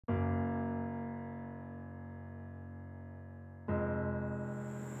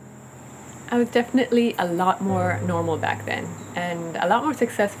I was definitely a lot more normal back then, and a lot more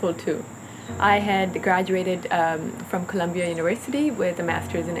successful too. I had graduated from Columbia University with a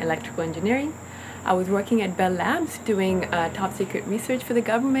master's in electrical engineering. I was working at Bell Labs doing top secret research for the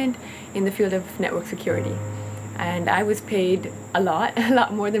government in the field of network security. And I was paid a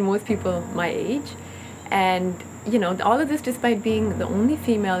lot more than most people my age. And you know, all of this despite being the only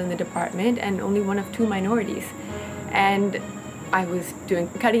female in the department and only one of two minorities. And I was doing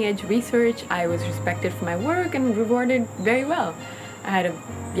cutting edge research. I was respected for my work and rewarded very well. I had a,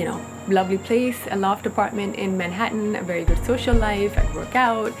 you know, lovely place, a loft apartment in Manhattan, a very good social life. I'd work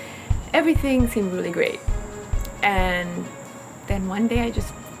out. Everything seemed really great. And then one day I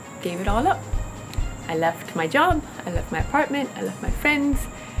just gave it all up. I left my job, I left my apartment, I left my friends,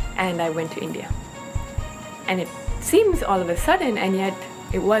 and I went to India. And it seems all of a sudden, and yet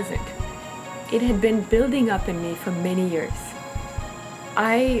it wasn't. It had been building up in me for many years.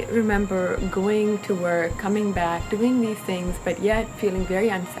 I remember going to work, coming back, doing these things, but yet feeling very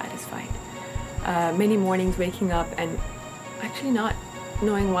unsatisfied. Many mornings waking up and actually not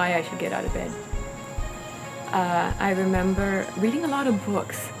knowing why I should get out of bed. I remember reading a lot of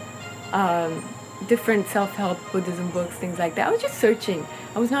books, different self-help, Buddhism books, things like that. I was just searching.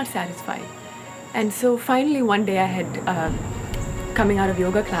 I was not satisfied. And so finally one day I had, coming out of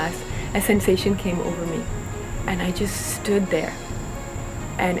yoga class, a sensation came over me. And I just stood there.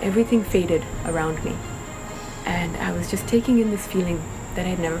 And everything faded around me. And I was just taking in this feeling that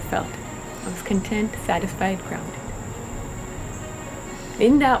I'd never felt. I was content, satisfied, grounded.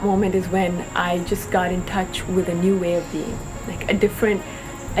 In that moment is when I just got in touch with a new way of being, like a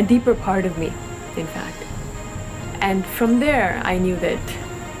deeper part of me, in fact. And from there, I knew that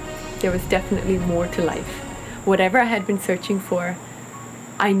there was definitely more to life. Whatever I had been searching for,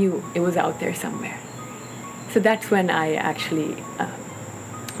 I knew it was out there somewhere. So that's when I actually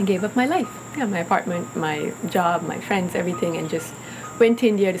gave up my life. Yeah, my apartment, my job, my friends, everything, and just went to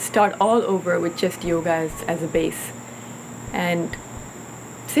India to start all over with just yoga as a base. And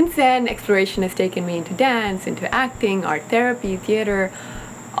since then, exploration has taken me into dance, into acting, art therapy, theater,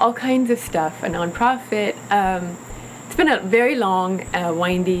 all kinds of stuff, a nonprofit. It's been a very long,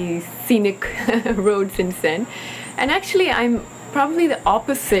 windy, scenic road since then. And actually, I'm probably the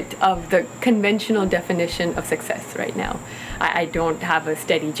opposite of the conventional definition of success right now. I don't have a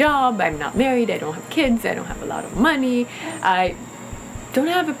steady job, I'm not married, I don't have kids, I don't have a lot of money, I don't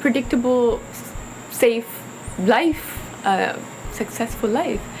have a predictable, safe life, successful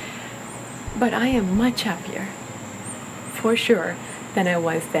life. But I am much happier, for sure, than I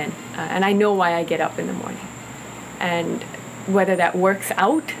was then. And I know why I get up in the morning. And whether that works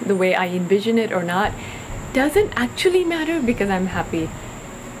out the way I envision it or not, doesn't actually matter because I'm happy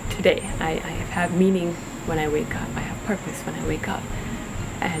today. I have meaning when I wake up. I have purpose when I wake up.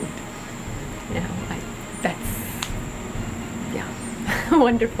 And, you know, that's, yeah,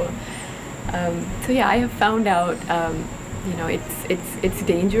 wonderful. So yeah, I have found out, you know, it's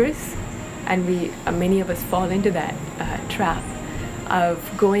dangerous, and many of us fall into that trap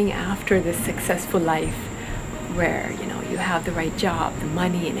of going after this successful life where, you know, you have the right job, the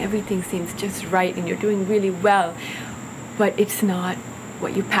money, and everything seems just right, and you're doing really well, but it's not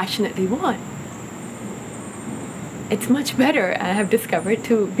what you passionately want. It's much better, I have discovered,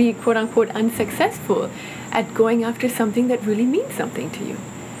 to be quote-unquote unsuccessful at going after something that really means something to you.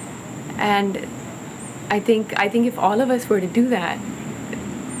 And I think if all of us were to do that,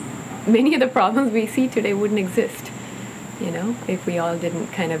 many of the problems we see today wouldn't exist. You know, if we all didn't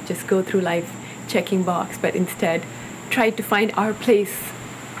kind of just go through life checking box, but instead tried to find our place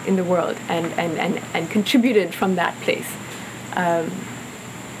in the world and contributed from that place.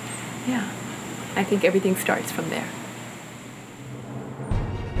 Yeah, I think everything starts from there.